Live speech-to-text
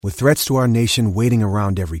With threats to our nation waiting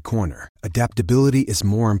around every corner, adaptability is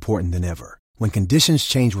more important than ever. When conditions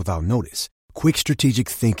change without notice, quick strategic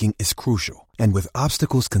thinking is crucial. And with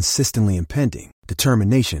obstacles consistently impending,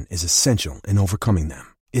 determination is essential in overcoming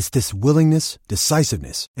them. It's this willingness,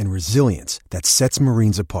 decisiveness, and resilience that sets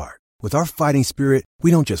Marines apart. With our fighting spirit, we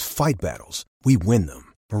don't just fight battles, we win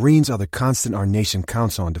them. Marines are the constant our nation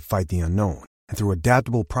counts on to fight the unknown. And through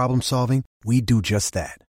adaptable problem solving, we do just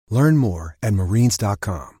that. Learn more at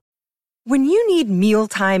marines.com. When you need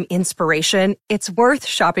mealtime inspiration, it's worth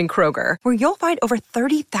shopping Kroger, where you'll find over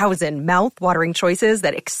 30,000 mouth-watering choices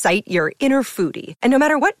that excite your inner foodie. And no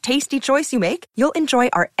matter what tasty choice you make, you'll enjoy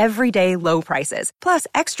our everyday low prices, plus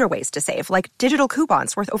extra ways to save, like digital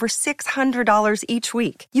coupons worth over $600 each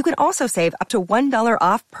week. You can also save up to $1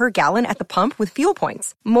 off per gallon at the pump with fuel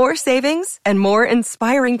points. More savings and more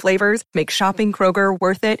inspiring flavors make shopping Kroger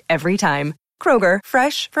worth it every time. Kroger,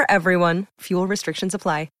 fresh for everyone. Fuel restrictions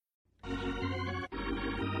apply.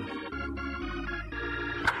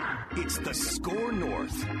 It's the Score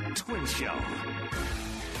North Twin Show.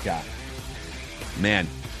 God. Man.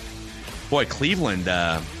 Boy, Cleveland,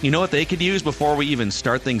 you know what they could use before we even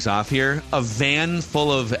start things off here? A van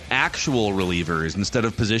full of actual relievers instead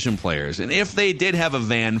of position players. And if they did have a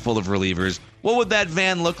van full of relievers, what would that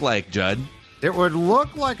van look like, Judd? It would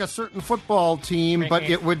look like a certain football team, but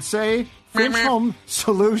it would say Finch Home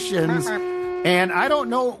Solutions. And I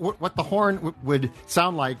don't know what the horn would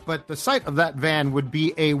sound like, but the sight of that van would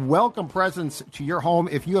be a welcome presence to your home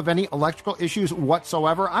if you have any electrical issues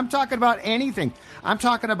whatsoever. I'm talking about anything. I'm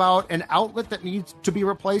talking about an outlet that needs to be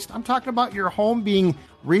replaced. I'm talking about your home being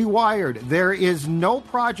rewired. There is no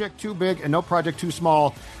project too big and no project too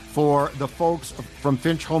small for the folks from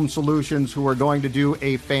Finch Home Solutions, who are going to do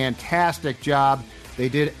a fantastic job. They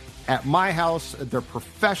did at my house. They're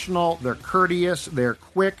professional, they're courteous, they're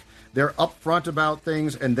quick. They're upfront about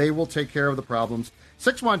things, and they will take care of the problems.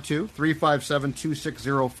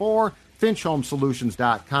 612-357-2604,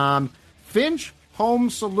 FinchHomeSolutions.com.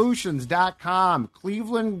 FinchHomeSolutions.com.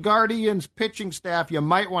 Cleveland Guardians pitching staff, you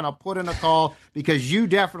might want to put in a call because you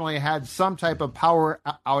definitely had some type of power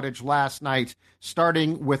outage last night,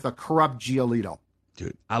 starting with a corrupt Giolito.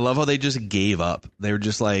 Dude, I love how they just gave up. They were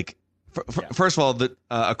just like, first of all,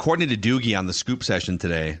 according to Doogie on the Scoop session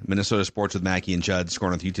today, Minnesota Sports with Mackey and Judd,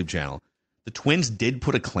 Score on the YouTube channel, the Twins did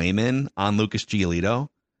put a claim in on Lucas Giolito,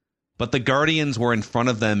 but the Guardians were in front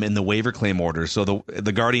of them in the waiver claim order. So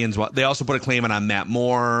the Guardians, they also put a claim in on Matt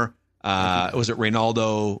Moore. Was it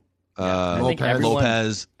Reynaldo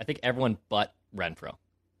Lopez? I think everyone but Renfroe,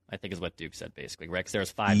 I think is what Duke said basically, right? Because there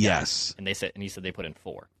was 5 guys, and he said they put in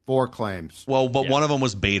 4. 4 claims. Well, but one of them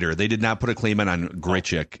was Bader. They did not put a claim in on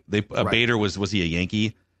Grichuk. Bader was he a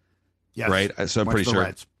Yankee? Yes. Right? So I'm pretty sure.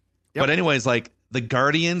 Yep. But anyways, like the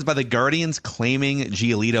Guardians claiming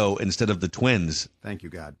Giolito instead of the Twins. Thank you,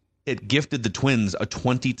 God. It gifted the Twins a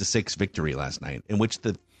 20-6 victory last night, in which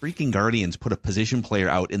the freaking Guardians put a position player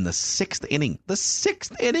out in the 6th inning. The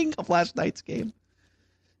 6th inning of last night's game.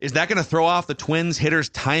 Is that going to throw off the Twins hitters'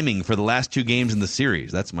 timing for the last 2 games in the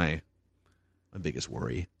series? That's my biggest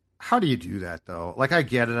worry. How do you do that, though? Like, I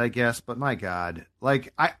get it, I guess, but my God.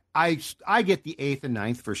 Like, I get the 8th and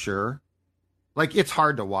 9th for sure. Like, it's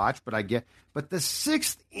hard to watch, but I get. But the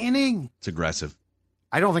 6th inning, it's aggressive.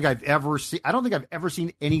 I don't think I've ever seen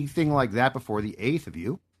anything like that before the 8th. Have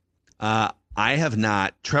you? I have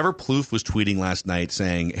not. Trevor Plouffe was tweeting last night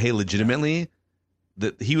saying, "Hey, legitimately."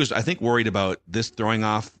 That he was, I think, worried about this throwing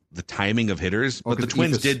off the timing of hitters, but the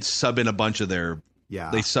Twins did sub in a bunch of their.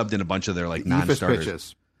 Yeah, they subbed in a bunch of their non-starters.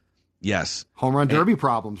 Pitches. Yes, home run derby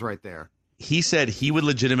problems right there. He said he would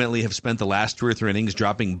legitimately have spent the last 2 or 3 innings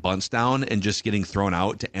dropping bunts down and just getting thrown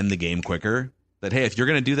out to end the game quicker. That hey, if you're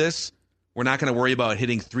going to do this, we're not going to worry about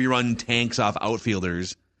hitting 3-run tanks off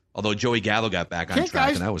outfielders. Although Joey Gallo got back on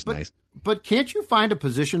track, and that was nice. But can't you find a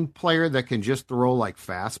position player that can just throw like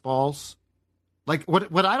fastballs? Like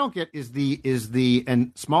what I don't get is the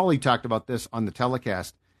and Smalley talked about this on the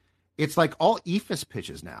telecast. It's like all eephus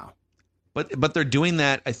pitches now. But they're doing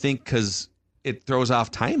that, I think, because it throws off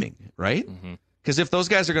timing, right? Because if those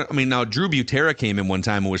guys are going to, I mean, now Drew Butera came in one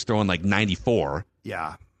time and was throwing like 94.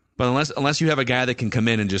 Yeah. But unless you have a guy that can come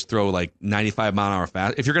in and just throw like 95 mile an hour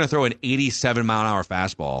fast, if you're going to throw an 87 mile an hour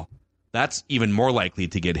fastball, that's even more likely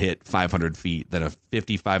to get hit 500 feet than a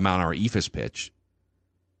 55 mile an hour eephus pitch.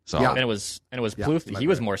 So and it was Plouffe. He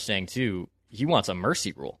was more saying too. He wants a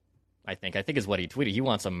mercy rule. I think is what he tweeted. He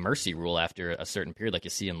wants a mercy rule after a certain period, like you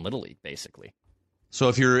see in Little League, basically. So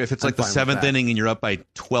if it's like the 7th inning and you're up by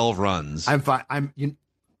 12 runs, I'm fine.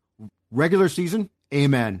 Regular season,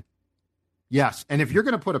 amen. Yes, and if you're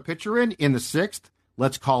going to put a pitcher in the 6th,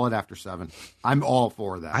 let's call it after 7. I'm all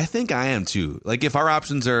for that. I think I am too. Like if our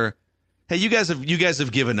options are, hey, you guys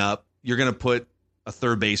have given up. You're gonna put a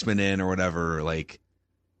third baseman in or whatever. Like,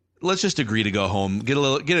 let's just agree to go home, get a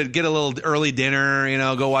little early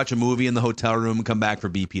dinner. Go watch a movie in the hotel room, and come back for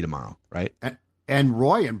BP tomorrow, right? And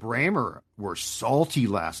Roy and Bramer were salty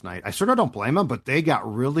last night. I sort of don't blame them, but they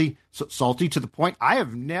got really salty to the point. I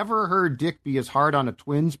have never heard Dick be as hard on a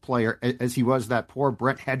Twins player as he was that poor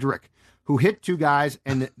Brent Hedrick, who hit 2 guys,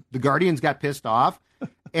 and the Guardians got pissed off.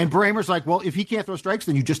 And Bramer's like, well, if he can't throw strikes,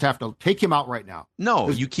 then you just have to take him out right now. No,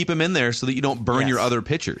 you keep him in there so that you don't burn your other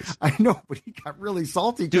pitchers. I know, but he got really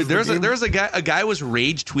salty. Dude, there's a guy was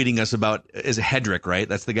rage tweeting us about, is Hedrick, right?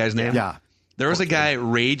 That's the guy's name? Yeah. There was a guy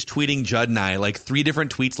rage tweeting Judd and I like 3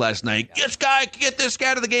 different tweets last night. Get this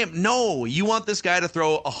guy to the game. No, you want this guy to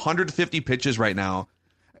throw 150 pitches right now.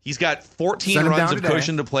 He's got 14 runs of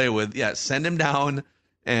cushion to play with. Yeah, send him down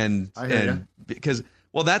and because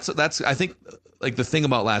that's I think like the thing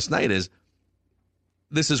about last night is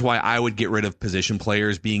this is why I would get rid of position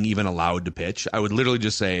players being even allowed to pitch. I would literally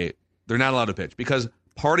just say they're not allowed to pitch because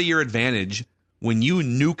part of your advantage when you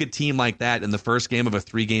nuke a team like that in the first game of a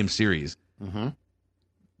 3-game series. Mm-hmm.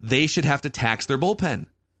 They should have to tax their bullpen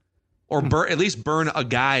or at least burn a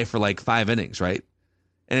guy for like 5 innings, right?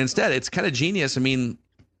 And instead, it's kind of genius. I mean,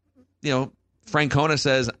 Francona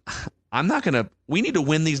says, we need to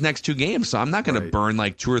win these next 2 games, so I'm not going to burn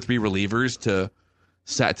like 2 or 3 relievers to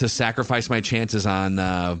sacrifice my chances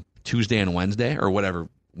on Tuesday and Wednesday or whatever.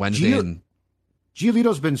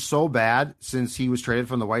 Giolito's been so bad since he was traded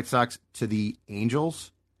from the White Sox to the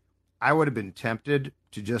Angels. I would have been tempted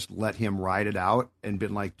to just let him ride it out and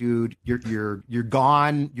been like, dude, you're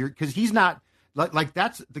gone. Because he's not like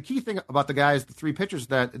that's the key thing about the guys, the 3 pitchers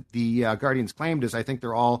that the Guardians claimed is I think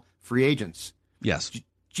they're all free agents. Yes.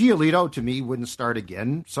 Giolito to me wouldn't start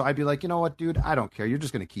again. So I'd be like, you know what, dude, I don't care. You're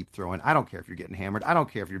just going to keep throwing. I don't care if you're getting hammered. I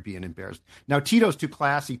don't care if you're being embarrassed. Now Tito's too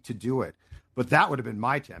classy to do it, but that would have been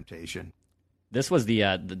my temptation. This was the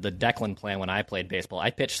Declan plan when I played baseball. I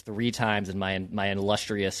pitched 3 times in my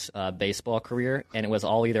illustrious baseball career, and it was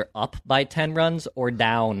all either up by 10 runs or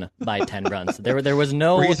down by 10 runs. There was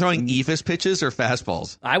no. Were you throwing eephus pitches or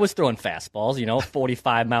fastballs? I was throwing fastballs,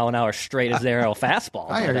 45-mile-an-hour straight as arrow fastball.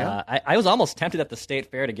 I was almost tempted at the state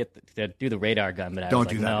fair to do the radar gun, but I was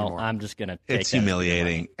like, no, anymore. I'm just gonna. Take it's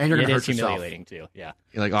humiliating, and you're gonna hurt yourself. Humiliating too. Yeah,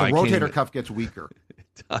 you're like, the rotator cuff gets weaker.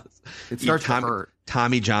 It does. It starts to hurt.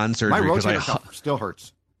 Tommy John surgery. My rotator cuff still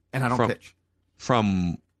hurts, and I don't pitch.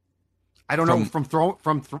 From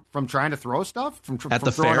trying to throw stuff at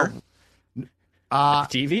the fair.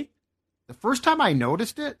 TV. The first time I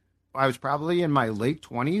noticed it, I was probably in my late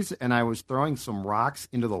 20s, and I was throwing some rocks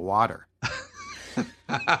into the water.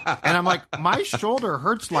 And I'm like, my shoulder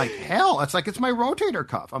hurts like hell. It's like, it's my rotator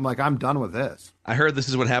cuff. I'm like, I'm done with this. I heard this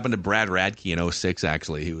is what happened to Brad Radke in 2006,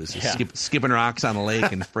 actually. He was skipping rocks on the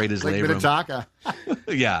lake and frayed his labrum. Minnetonka.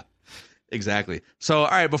 Yeah, exactly. So, all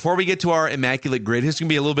right, before we get to our Immaculate Grid, here's going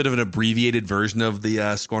to be a little bit of an abbreviated version of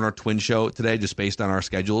the Score North Twin Show today, just based on our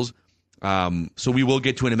schedules. So we will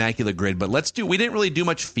get to an Immaculate Grid, but we didn't really do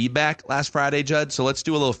much feedback last Friday, Judd, so let's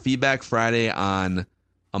do a little feedback Friday on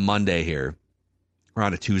a Monday here. Or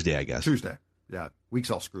on a Tuesday, I guess. Tuesday. Yeah. Week's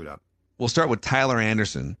all screwed up. We'll start with Tyler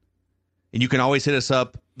Anderson. And you can always hit us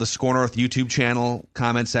up, the Score North YouTube channel,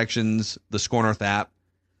 comment sections, the Score North app.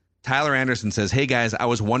 Tyler Anderson says, hey, guys, I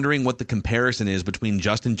was wondering what the comparison is between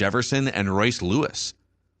Justin Jefferson and Royce Lewis.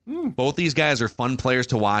 Both these guys are fun players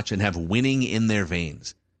to watch and have winning in their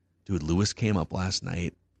veins. Dude, Lewis came up last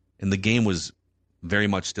night, and the game was very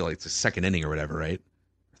much still, it's the 2nd inning or whatever, right?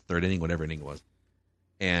 3rd inning, whatever inning it was.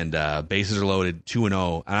 And bases are loaded,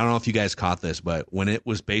 2-0. I don't know if you guys caught this, but when it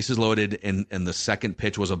was bases loaded and the second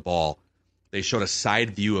pitch was a ball, they showed a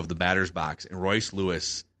side view of the batter's box. And Royce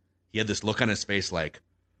Lewis, he had this look on his face like,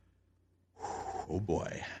 oh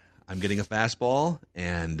boy, I'm getting a fastball,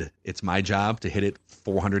 and it's my job to hit it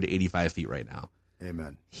 485 feet right now.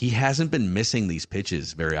 Amen. He hasn't been missing these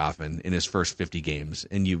pitches very often in his first 50 games.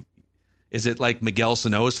 And is it like Miguel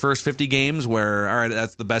Sano's first 50 games where, all right,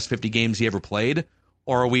 that's the best 50 games he ever played?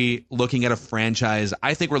 Or are we looking at a franchise?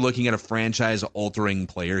 I think we're looking at a franchise-altering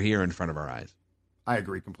player here in front of our eyes. I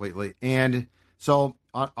agree completely. And so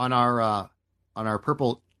on our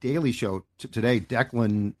Purple Daily Show today,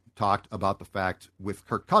 Declan talked about the fact with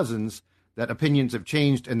Kirk Cousins that opinions have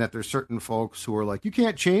changed and that there's certain folks who are like, you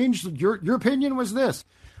can't change. Your opinion was this.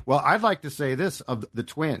 Well, I'd like to say this of the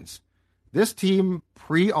Twins. This team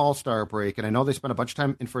pre-All-Star break, and I know they spent a bunch of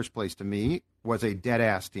time in first place to me, was a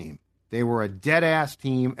dead-ass team. They were a dead-ass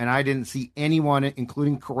team, and I didn't see anyone,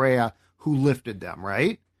 including Correa, who lifted them,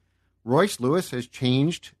 right? Royce Lewis has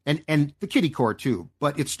changed, and the kitty core too,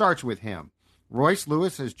 but it starts with him. Royce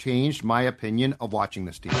Lewis has changed my opinion of watching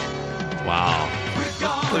this team. Wow.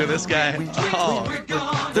 Look at this guy. Oh,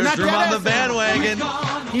 there's room on the bandwagon.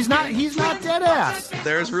 He's not dead ass.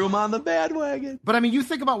 There's room on the bandwagon. But I mean, you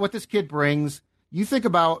think about what this kid brings. You think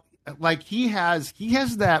about, like, he has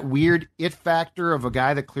that weird it factor of a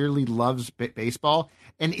guy that clearly loves baseball,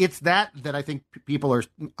 and it's that I think people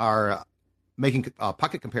are making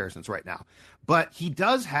pocket comparisons right now. But he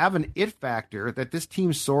does have an it factor that this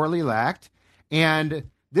team sorely lacked, and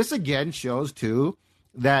this again shows too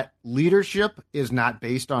that leadership is not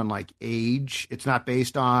based on like age. It's not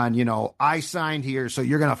based on, I signed here, so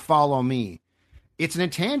you're going to follow me. It's an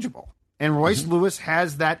intangible. And Royce Lewis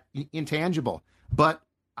has that intangible. But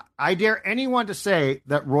I dare anyone to say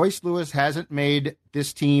that Royce Lewis hasn't made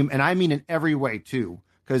this team, and I mean in every way too,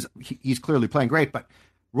 because he's clearly playing great, but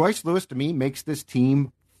Royce Lewis to me makes this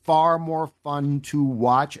team far more fun to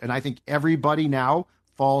watch. And I think everybody now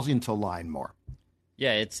falls into line more.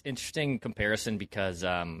 Yeah, it's interesting comparison because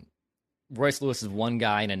Royce Lewis is one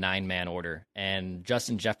guy in a 9-man order, and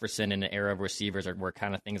Justin Jefferson in an era of receivers where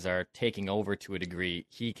kind of things are taking over to a degree.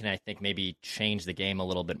 He can, I think, maybe change the game a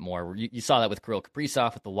little bit more. You saw that with Kirill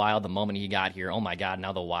Kaprizov with the Wild the moment he got here. Oh my God,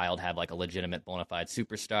 now the Wild have like a legitimate bona fide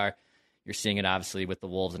superstar. You're seeing it obviously with the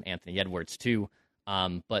Wolves and Anthony Edwards too.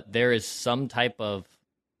 But there is some type of,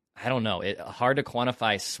 I don't know, hard to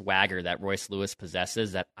quantify swagger that Royce Lewis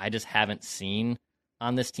possesses that I just haven't seen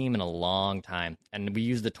on this team in a long time. And we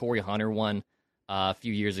used the Torrey Hunter one a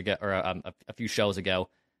few years ago, or a few shows ago,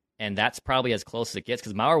 and that's probably as close as it gets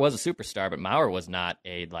because Mauer was a superstar, but Mauer was not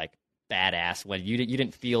a like badass when you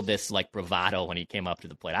didn't feel this like bravado when he came up to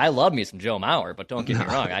the plate. I love me some Joe Mauer, but don't get me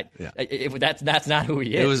wrong, that's not who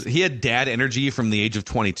he is. He had dad energy from the age of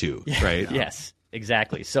 22, right? Yes,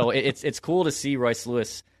 exactly. So it's cool to see Royce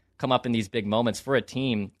Lewis come up in these big moments for a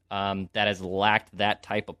team that has lacked that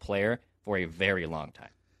type of player for a very long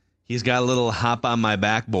time. He's got a little hop on my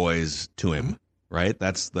back boys to him, right?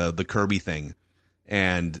 That's the Kirby thing.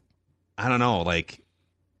 And I don't know, like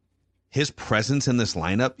his presence in this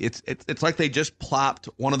lineup, it's like they just plopped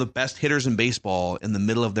one of the best hitters in baseball in the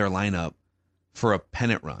middle of their lineup for a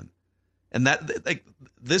pennant run. And that, like,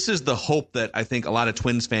 this is the hope that I think a lot of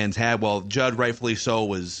Twins fans had. Well, Judd, rightfully so,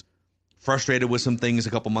 was frustrated with some things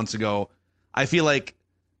a couple months ago. I feel like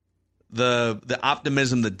the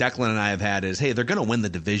optimism that Declan and I have had is, hey, they're going to win the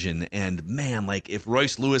division. And man, like if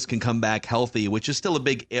Royce Lewis can come back healthy, which is still a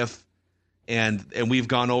big if, and we've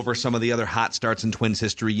gone over some of the other hot starts in Twins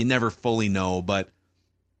history, you never fully know. But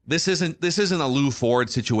this isn't a Lou Ford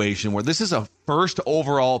situation where this is a first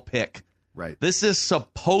overall pick. Right. This is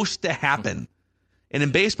supposed to happen. And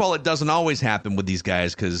in baseball, it doesn't always happen with these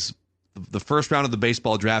guys because the first round of the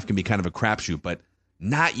baseball draft can be kind of a crapshoot, but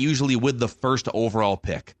not usually with the first overall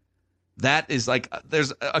pick. That is like,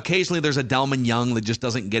 there's occasionally a Delman Young that just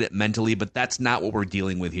doesn't get it mentally, but that's not what we're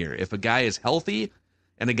dealing with here. If a guy is healthy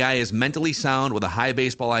and a guy is mentally sound with a high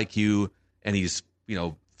baseball IQ and he's,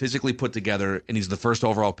 physically put together and he's the first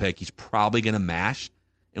overall pick, he's probably going to mash.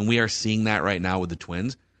 And we are seeing that right now with the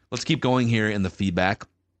Twins. Let's keep going here in the feedback.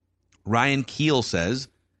 Ryan Keel says,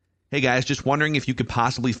 hey guys, just wondering if you could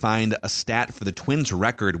possibly find a stat for the Twins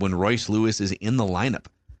record when Royce Lewis is in the lineup.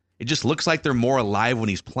 It just looks like they're more alive when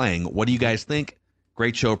he's playing. What do you guys think?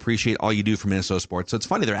 Great show. Appreciate all you do for Minnesota sports. So it's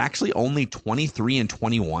funny. They're actually only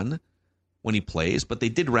 23-21 when he plays, but they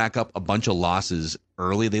did rack up a bunch of losses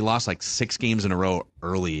early. They lost like 6 games in a row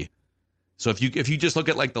early. So if you just look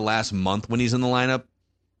at like the last month when he's in the lineup,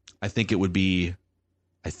 I think anecdotally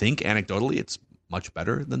it's much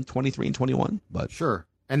better than 23-21. But sure.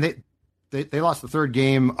 And they lost the third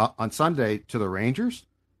game on Sunday to the Rangers.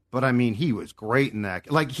 But I mean, he was great in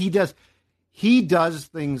that. Like he does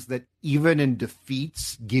things that even in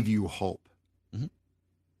defeats give you hope. Mm-hmm.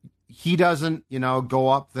 He doesn't, go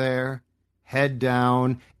up there, head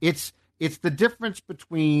down. It's the difference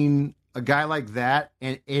between a guy like that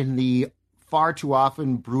and in the far too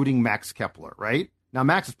often brooding Max Kepler, right? Now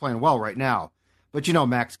Max is playing well right now, but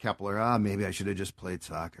Max Kepler. Maybe I should have just played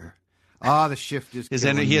soccer. The shift is his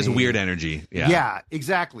energy. He has weird energy. Yeah,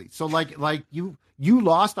 exactly. So like you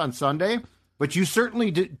lost on Sunday, but you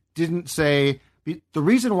certainly didn't say the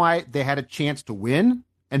reason why they had a chance to win,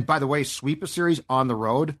 and by the way, sweep a series on the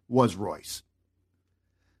road, was Royce.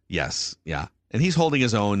 Yes, yeah, and he's holding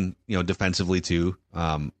his own, defensively too.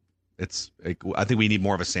 I think we need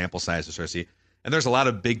more of a sample size to start to see. And there's a lot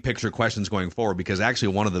of big picture questions going forward because actually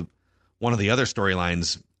one of the other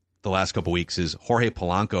storylines the last couple of weeks is Jorge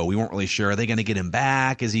Polanco. We weren't really sure. Are they going to get him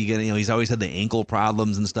back? Is he going to, he's always had the ankle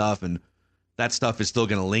problems and stuff, and that stuff is still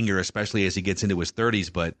going to linger, especially as he gets into his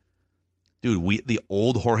 30s. But Dude, the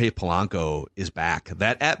old Jorge Polanco is back.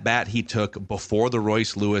 That at-bat he took before the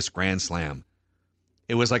Royce Lewis Grand Slam.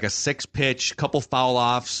 It was like a 6-pitch, couple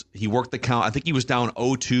foul-offs. He worked the count. I think he was down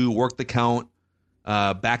 0-2, worked the count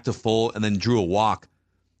back to full, and then drew a walk.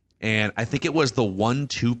 And I think it was the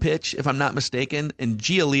 1-2 pitch, if I'm not mistaken. And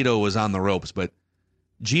Giolito was on the ropes, but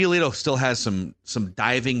Giolito still has some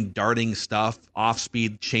diving, darting stuff,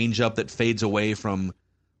 off-speed changeup that fades away from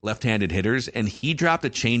left-handed hitters, and he dropped a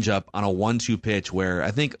changeup on a 1-2 pitch where I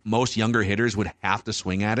think most younger hitters would have to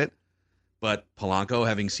swing at it. But Polanco,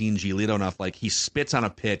 having seen Giolito enough, like he spits on a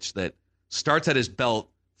pitch that starts at his belt,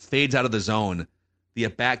 fades out of the zone, the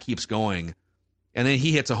at-bat keeps going, and then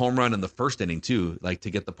he hits a home run in the first inning too, like to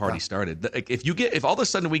get the party started. If all of a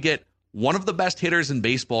sudden we get one of the best hitters in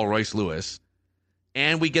baseball, Royce Lewis,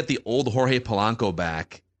 and we get the old Jorge Polanco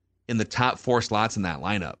back in the top 4 slots in that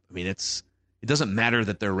lineup, I mean, it doesn't matter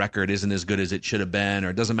that their record isn't as good as it should have been,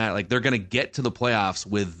 or it doesn't matter. Like, they're going to get to the playoffs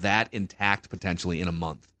with that intact potentially in a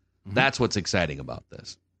month. Mm-hmm. That's what's exciting about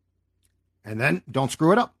this. And then don't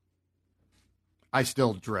screw it up. I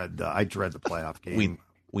still dread the playoff game.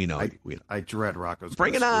 We know. I dread Rocco's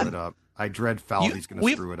going to screw it up. I dread Falvey's going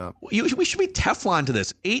to screw it up. We should be Teflon to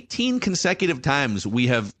this. 18 consecutive times we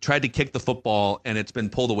have tried to kick the football, and it's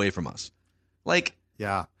been pulled away from us. Like,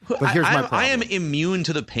 yeah, but here's my problem. I am immune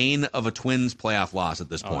to the pain of a Twins playoff loss at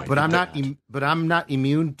this point. But I'm not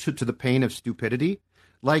immune to the pain of stupidity.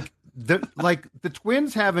 Like the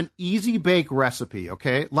Twins have an easy bake recipe.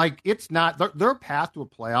 Okay, like it's not their path to a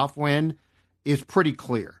playoff win is pretty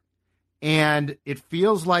clear, and it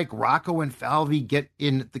feels like Rocco and Falvey get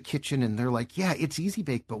in the kitchen and they're like, yeah, it's easy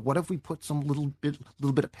bake, but what if we put some little bit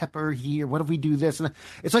of pepper here? What if we do this? And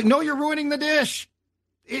it's like, no, you're ruining the dish.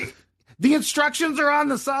 The instructions are on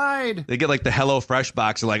the side. They get like the HelloFresh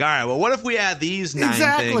box. They're like, all right, well, what if we add these 9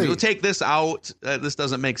 things? We'll take this out. This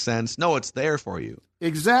doesn't make sense. No, it's there for you.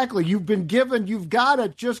 Exactly. You've been given. You've got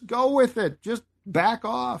it. Just go with it. Just back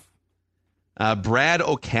off. Brad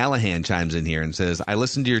O'Callahan chimes in here and says, I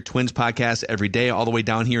listen to your Twins podcast every day all the way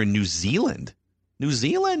down here in New Zealand. New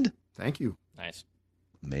Zealand? Thank you. Nice.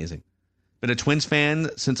 Amazing. Been a Twins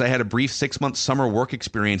fan since I had a brief 6-month summer work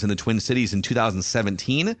experience in the Twin Cities in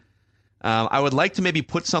 2017. I would like to maybe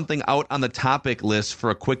put something out on the topic list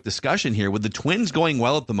for a quick discussion here. With the Twins going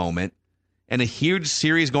well at the moment and a huge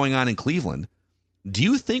series going on in Cleveland, do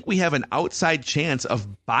you think we have an outside chance of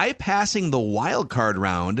bypassing the wild card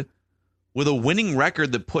round with a winning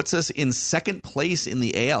record that puts us in second place in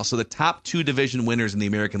the AL? So the top 2 division winners in the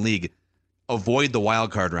American League avoid the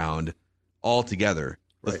wild card round altogether.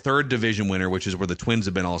 Right. The third division winner, which is where the Twins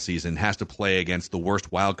have been all season, has to play against the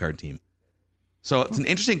worst wild card team. So it's an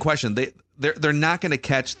interesting question. They're not going to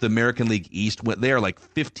catch the American League East. They are like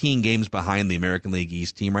 15 games behind the American League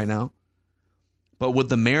East team right now. But with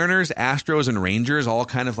the Mariners, Astros, and Rangers all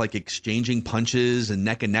kind of like exchanging punches and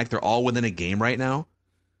neck, they're all within a game right now.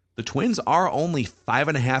 The Twins are only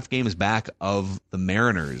 5.5 games back of the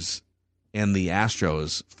Mariners and the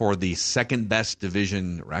Astros for the second best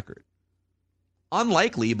division record.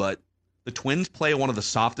 Unlikely, but the Twins play one of the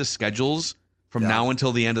softest schedules from now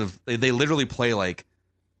until the end of. They literally play like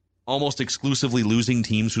almost exclusively losing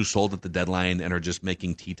teams who sold at the deadline and are just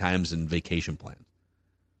making tee times and vacation plans.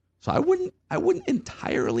 So I wouldn't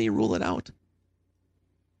entirely rule it out.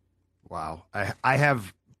 Wow. I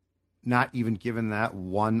have not even given that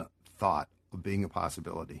one thought of being a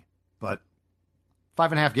possibility. But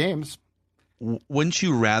 5.5 games. Wouldn't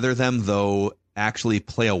you rather them, though, actually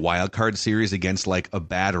play a wild card series against like a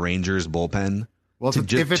bad Rangers bullpen? Well, to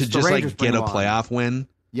just like get a playoff win?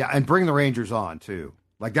 Yeah, and bring the Rangers on, too.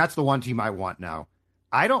 Like, that's the one team I want now.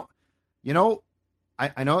 I don't,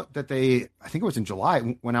 I know that I think it was in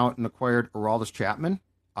July, went out and acquired Aroldis Chapman.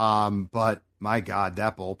 But my God,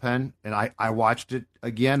 that bullpen. And I watched it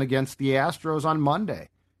again against the Astros on Monday.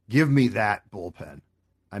 Give me that bullpen.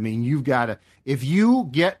 I mean, you've got to, if you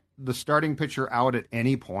get the starting pitcher out at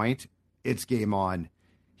any point, it's game on.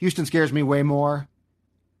 Houston scares me way more.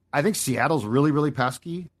 I think Seattle's really, really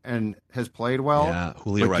pesky and has played well. Yeah,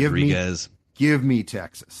 Julio Rodriguez. Give me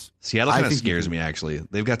Texas. Seattle kind of scares me, actually.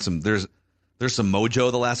 They've got some, there's some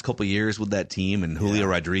mojo the last couple of years with that team, and Julio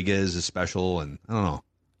Rodriguez is special, and I don't know.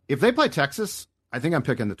 If they play Texas, I think I'm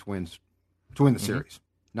picking the Twins to win the series,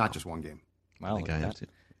 not just one game. Wow,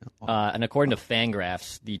 and according to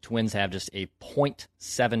Fangraphs, the Twins have just a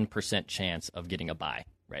 0.7% chance of getting a bye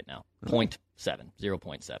right now. 0.7.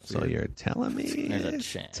 So you're telling me there's a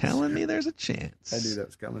chance. Telling me there's a chance. I knew that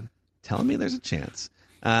was coming. Telling me there's a chance.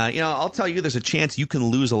 I'll tell you there's a chance you can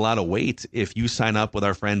lose a lot of weight if you sign up with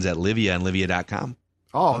our friends at Livea and Livea.com.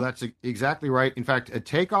 Oh, that's exactly right. In fact,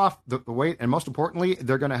 take off the weight, and most importantly,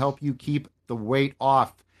 they're going to help you keep the weight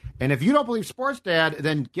off. And if you don't believe Sports Dad,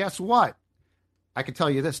 then guess what? I can tell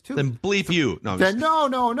you this, too. Then bleep you. No,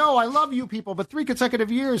 no. I love you people, but 3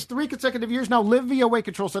 consecutive years now, Livia Weight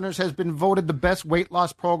Control Centers has been voted the best weight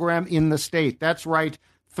loss program in the state. That's right,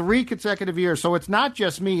 3 consecutive years. So it's not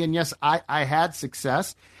just me, and yes, I had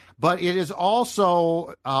success, but it is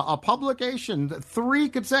also a publication, 3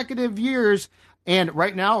 consecutive years. And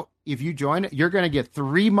right now, if you join it, you're going to get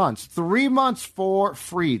 3 months for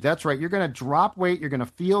free. That's right. You're going to drop weight. You're going to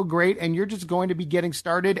feel great. And you're just going to be getting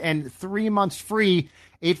started. And 3 months free.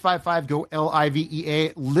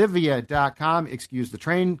 855-GO-LIVEA, Livia.com. Excuse the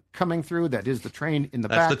train coming through. That is the train in the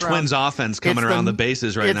background. That's the Twins offense coming around the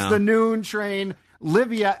bases right now. It's the noon train.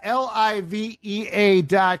 Livia, LIVEA.com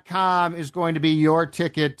is going to be your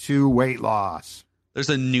ticket to weight loss. There's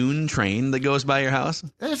a noon train that goes by your house?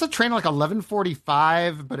 There's a train like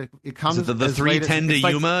 11:45, but it comes... Is it the 310 to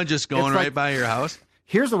Yuma just going right by your house?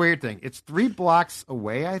 Here's the weird thing. It's 3 blocks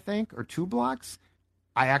away, I think, or 2 blocks.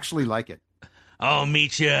 I actually like it. I'll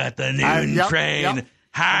meet you at the noon train. Yep.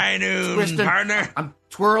 High noon, partner. I'm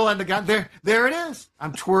twirling the gun. There it is.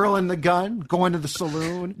 I'm twirling the gun, going to the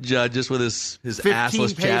saloon. Judd just with his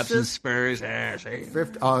assless chaps and spurs.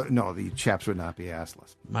 No, the chaps would not be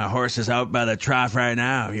assless. My horse is out by the trough right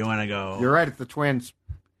now if you want to go. You're right, it's the Twins.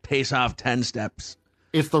 Pace off 10 steps.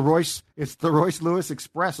 It's the Royce Lewis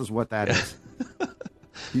Express is what that is.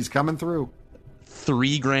 He's coming through.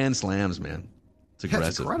 3 grand slams, man. It's aggressive.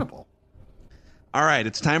 That's incredible. All right,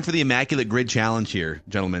 it's time for the Immaculate Grid Challenge here,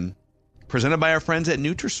 gentlemen. Presented by our friends at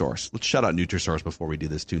Nutrisource. Let's shout out Nutrisource before we do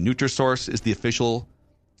this, too. Nutrisource is the official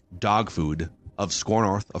dog food of Score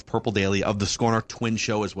North, of Purple Daily, of the Score North Twin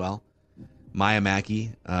Show as well. Maya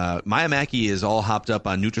Mackey. Maya Mackey is all hopped up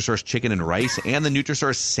on Nutrisource chicken and rice and the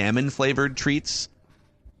Nutrisource salmon-flavored treats.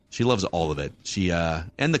 She loves all of it.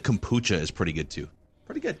 And the kombucha is pretty good, too.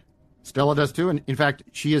 Pretty good. Stella does too, and in fact,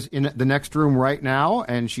 she is in the next room right now,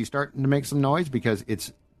 and she's starting to make some noise because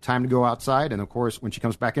it's time to go outside. And of course, when she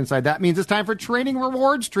comes back inside, that means it's time for Training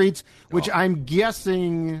Rewards treats, which I'm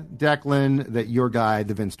guessing, Declan, that your guy,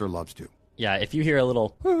 the Vinster, loves too. Yeah, if you hear a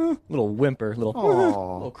little whimper,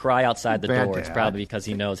 little cry outside the door, it's probably because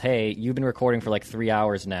he knows, hey, you've been recording for like 3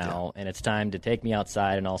 hours now, and it's time to take me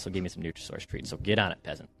outside and also give me some Nutrisource treats. So get on it,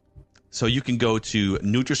 peasant. So you can go to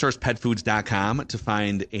NutrisourcePetFoods.com to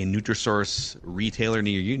find a Nutrisource retailer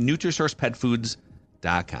near you.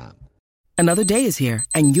 NutrisourcePetFoods.com. Another day is here,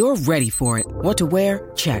 and you're ready for it. What to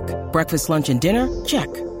wear? Check. Breakfast, lunch, and dinner?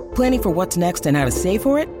 Check. Planning for what's next and how to save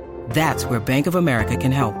for it? That's where Bank of America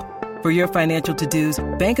can help. For your financial to-dos,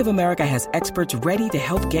 Bank of America has experts ready to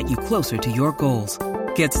help get you closer to your goals.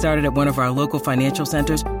 Get started at one of our local financial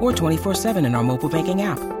centers or 24/7 in our mobile banking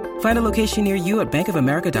app. Find a location near you at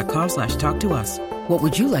bankofamerica.com/talktous. What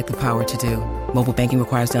would you like the power to do? Mobile banking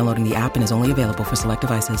requires downloading the app and is only available for select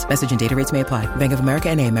devices. Message and data rates may apply. Bank of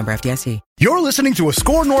America N.A., member FDIC. You're listening to a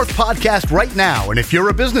Score North podcast right now, and if you're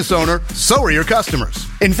a business owner, so are your customers.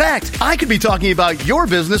 In fact, I could be talking about your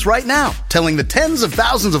business right now, telling the tens of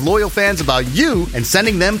thousands of loyal fans about you and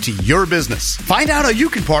sending them to your business. Find out how you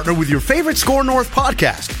can partner with your favorite Score North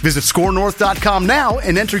podcast. Visit scorenorth.com now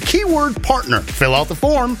and enter keyword partner. Fill out the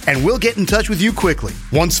form, and we'll get in touch with you quickly.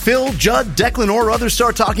 Once Phil, Judd, Declan, or others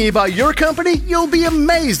start talking about your company, you'll be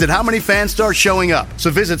amazed at how many fans start showing up. So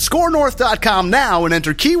visit scorenorth.com now and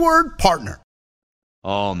enter keyword partner.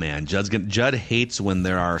 Oh, man. Judd hates when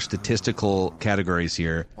there are statistical categories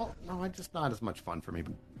here. Well, no, it's just not as much fun for me.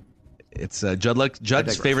 It's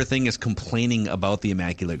Judd's favorite thing is complaining about the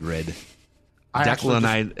Immaculate Grid. Declan and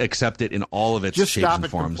I accept it in all of its shapes and forms.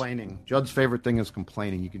 Just stop complaining. Judd's favorite thing is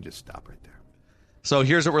complaining. You can just stop right there. So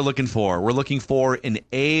here's what we're looking for. We're looking for an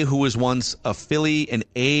A who was once a Philly, an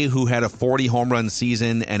A who had a 40 home run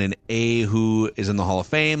season, and an A who is in the Hall of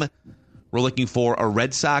Fame. We're looking for a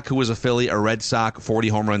Red Sox who was a Philly, a Red Sox 40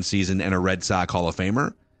 home run season, and a Red Sox Hall of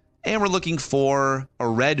Famer. And we're looking for a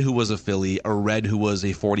Red who was a Philly, a Red who was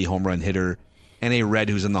a 40 home run hitter, and a Red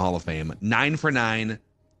who's in the Hall of Fame. 9 for 9.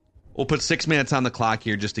 We'll put 6 minutes on the clock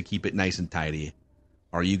here just to keep it nice and tidy.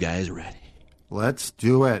 Are you guys ready? Let's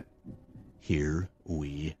do it. Here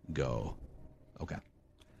we go. Okay.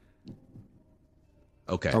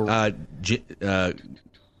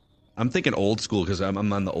 I'm thinking old school because I'm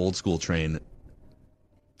on the old school train.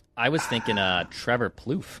 I was thinking Trevor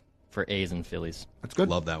Plouffe for A's and Phillies. That's good.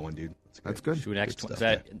 Love that one, dude. That's good.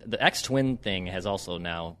 The X-Twin thing has also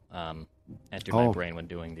now entered my brain when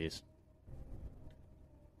doing these.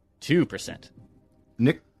 2%.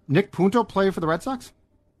 Nick Punto play for the Red Sox?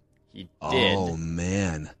 He did. Oh,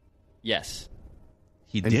 man. Yes.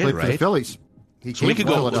 He played right? for the Phillies. So we could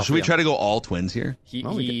go. Should we try to go all Twins here?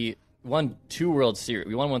 He won 2 World Series.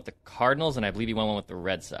 We won one with the Cardinals, and I believe he won one with the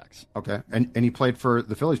Red Sox. Okay, and he played for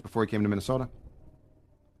the Phillies before he came to Minnesota.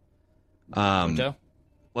 Punto?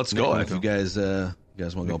 Let's go. If you guys want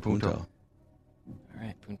to go Punto. All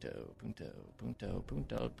right, Punto.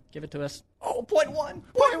 Give it to us. Oh, 0.1%.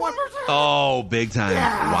 Oh, big time.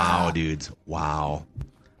 Yeah. Wow, dudes. Wow.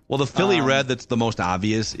 Well, the Philly red that's the most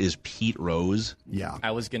obvious is Pete Rose. Yeah.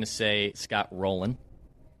 I was going to say Scott Rowland.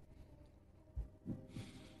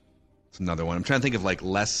 It's another one. I'm trying to think of like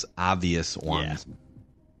less obvious ones.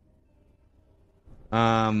 Yeah.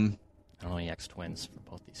 I don't know any ex-Twins for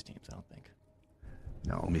both these teams, I don't think.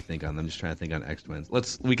 No. Let me think on them. I'm just trying to think on ex-Twins.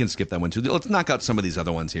 We can skip that one too. Let's knock out some of these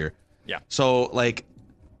other ones here. Yeah. So like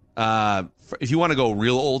if you want to go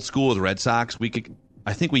real old school with Red Sox,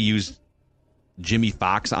 I think we used Jimmy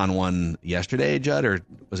Fox on one yesterday, Judd, or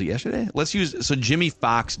was it yesterday? So Jimmy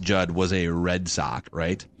Fox, Judd, was a Red Sox,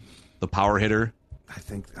 right? The power hitter. I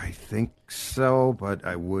think so, but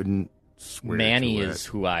I wouldn't swear Manny to it. is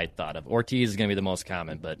who I thought of. Ortiz is going to be the most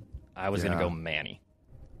common, but I was going to go Manny.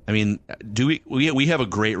 I mean, we have a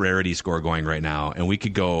great rarity score going right now, and we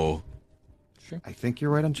could go. Sure. I think you're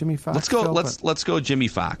right on Jimmy Fox. Let's go. Let's go Jimmy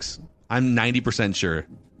Fox. I'm 90% sure.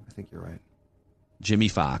 I think you're right. Jimmy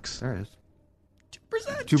Fox. There it is.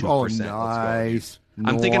 2%. Oh, nice.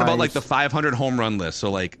 I'm thinking about like the 500 home run list. So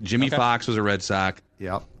like Jimmy Fox was a Red Sox.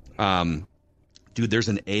 Yep. Dude, there's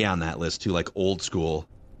an A on that list too, like old school.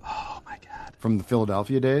 Oh my God. From the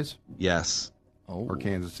Philadelphia days? Yes. Or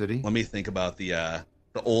Kansas City? Let me think about the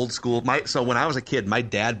old school. So when I was a kid, my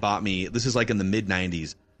dad bought me, this is like in the mid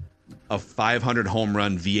 90s, a 500 home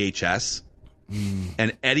run VHS.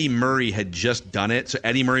 And Eddie Murray had just done it. So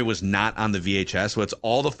Eddie Murray was not on the VHS. So it's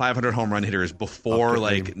all the 500 home run hitters before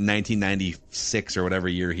like 1996 or whatever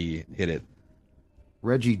year he hit it.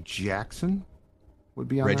 Reggie Jackson would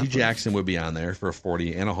be on Reggie Jackson would be on there for a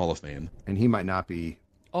 40 and a Hall of Fame. And he might not be.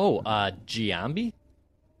 Oh, Giambi?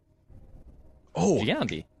 Oh.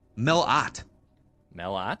 Giambi. Mel Ott.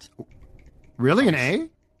 Mel Ott? Really? An A?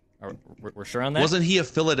 We're sure on that? Wasn't he a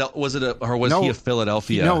Philadelphia? he a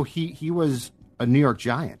Philadelphia? No, he was a New York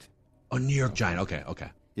Giant. Oh, New York Giant. Okay.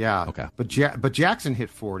 Yeah. Okay. But Jackson hit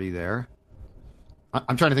 40 there.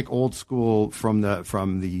 I'm trying to think old school from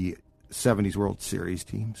the 70s World Series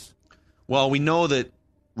teams. Well, we know that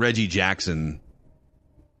Reggie Jackson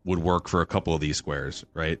would work for a couple of these squares,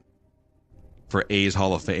 right? For A's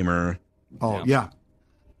Hall of Famer. Oh, yeah.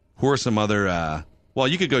 Who are some other... well,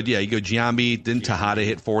 you could go Giambi. Didn't Tejada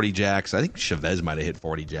hit 40 jacks? I think Chavez might have hit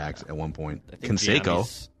 40 jacks at one point.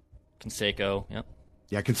 Canseco, yep.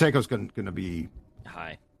 Yeah, Canseco's going to be...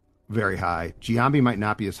 high. Very high. Giambi might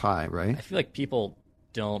not be as high, right? I feel like people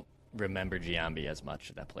don't remember Giambi as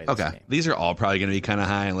much that played this game. These are all probably going to be kind of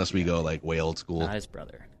high unless we go like way old school. Not his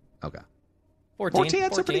brother. Okay. 14.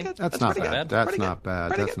 That's pretty good. That's not bad. That's not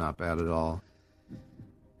bad. That's not bad at all.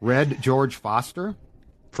 Red George Foster?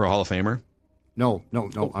 For a Hall of Famer? No.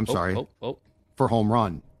 I'm sorry. For home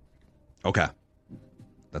run. Okay.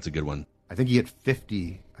 That's a good one. I think he hit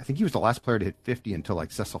 50. I think he was the last player to hit 50 until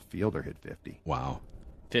like Cecil Fielder hit 50. Wow.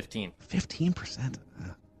 15%. 15%?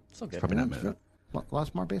 So good. Probably not bad. A lot of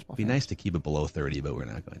smart baseball. It'd be nice to keep it below 30, but we're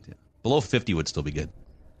not going to. Below 50 would still be good.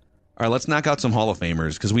 All right, let's knock out some Hall of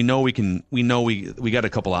Famers because we know we can. We know we got a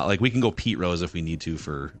couple out. Like we can go Pete Rose if we need to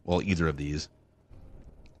for either of these.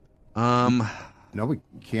 No, we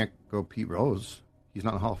can't go Pete Rose. He's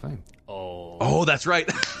not in the Hall of Fame. Oh, that's right.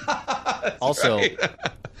 That's also, right.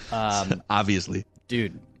 Obviously,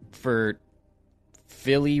 dude, for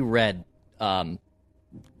Philly Red,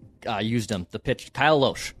 used him the pitch. Kyle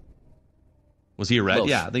Loesch. Was he a Red? Loesch.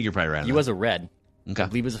 Yeah, I think you're probably right. He was a Red. Okay. I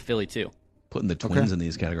believe he was a Philly too. Putting the Twins in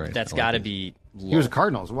these categories. That's got to be low. He was a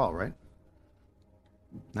Cardinal as well, right?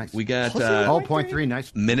 Nice. We got 0.3.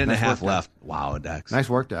 Nice. Minute and a half work, left. Wow, Dex. Nice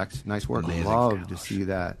work, Dex. Nice work. Amazing. Love to see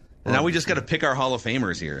that. And now we just got to pick our Hall of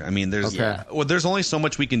Famers here. I mean, there's there's only so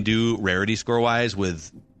much we can do rarity score wise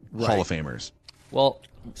with Hall of Famers. Well,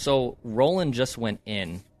 so Roland just went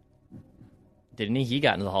in, didn't he? He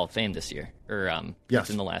got into the Hall of Fame this year, or yes,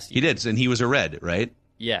 in the last year. He did, and he was a Red, right?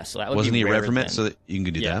 Yeah, so that would wasn't be he a Red from then. it? So that you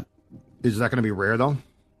can do that. Is that going to be rare though?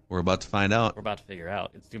 We're about to find out. We're about to figure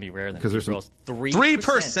out. It's going to be rare because there's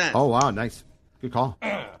 3%. Oh wow, nice, good call.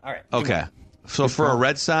 All right. Okay, so for a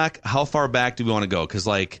Red Sox, how far back do we want to go? Because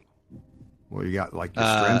like, well, you got like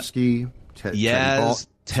Yastrzemski,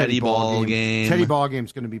 Teddy Ballgame. Teddy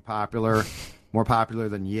Ballgame's going to be popular, more popular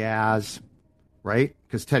than Yaz, right?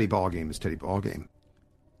 Because Teddy Ballgame is Teddy Ballgame.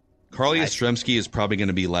 Carl Yastrzemski is probably going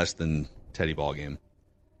to be less than Teddy Ballgame.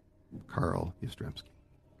 Carl Yastrzemski.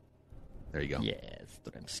 There you go.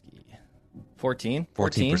 Yastrzemski.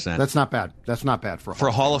 14%. That's not bad. That's not bad for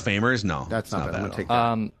a Hall of Famers. No, that's not bad. I'm gonna take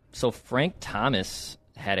that. So Frank Thomas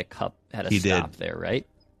had a stop there, right?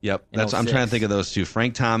 Yep. I'm trying to think of those two.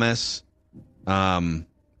 Frank Thomas. None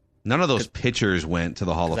of those pitchers went to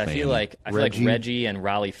the Hall of Fame. I feel like Reggie and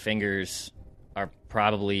Raleigh Fingers are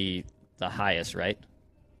probably the highest, right?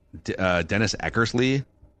 Dennis Eckersley.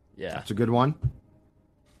 Yeah, that's a good one.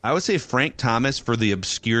 I would say Frank Thomas for the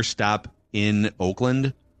obscure stop in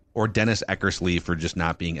Oakland, or Dennis Eckersley for just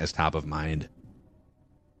not being as top of mind.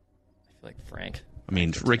 I feel like Frank. I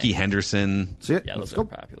mean, Ricky Henderson. That's it. Yeah, those are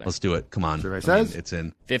popular. Let's do it. Come on. It's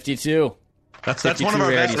in 52. That's one of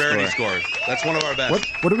our best rarity scores. That's one of our best.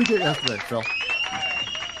 What did we get yesterday, Phil?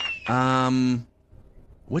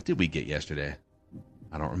 What did we get yesterday?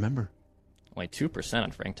 I don't remember. Only 2%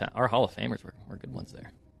 on Frank Thomas. Our Hall of Famers were good ones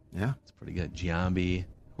there. Yeah, it's pretty good. Giambi.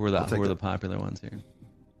 Who are the popular ones here?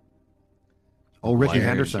 Oh, Ricky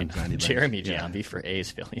Henderson. Jeremy Giambi for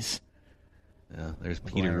A's Phillies. Yeah, there's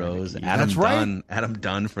Peter Rose. Adam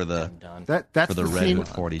Dunn for the Redwood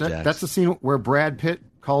 40 Jacks. That's the scene where Brad Pitt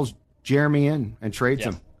calls Jeremy in and trades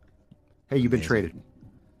him. Hey, you've been traded.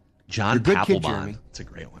 John Papelbon. It's a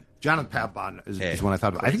great one. Jonathan Papelbon is one I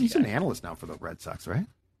thought about. I think he's an analyst now for the Red Sox, right?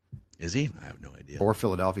 Is he? I have no idea. Or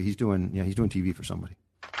Philadelphia. He's doing TV for somebody.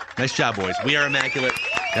 Nice job, boys. We are immaculate.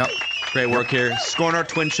 Yep. Great work here. Scoring our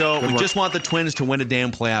Twin Show. We just want the Twins to win a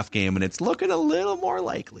damn playoff game, and it's looking a little more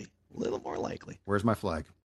likely. Where's my flag?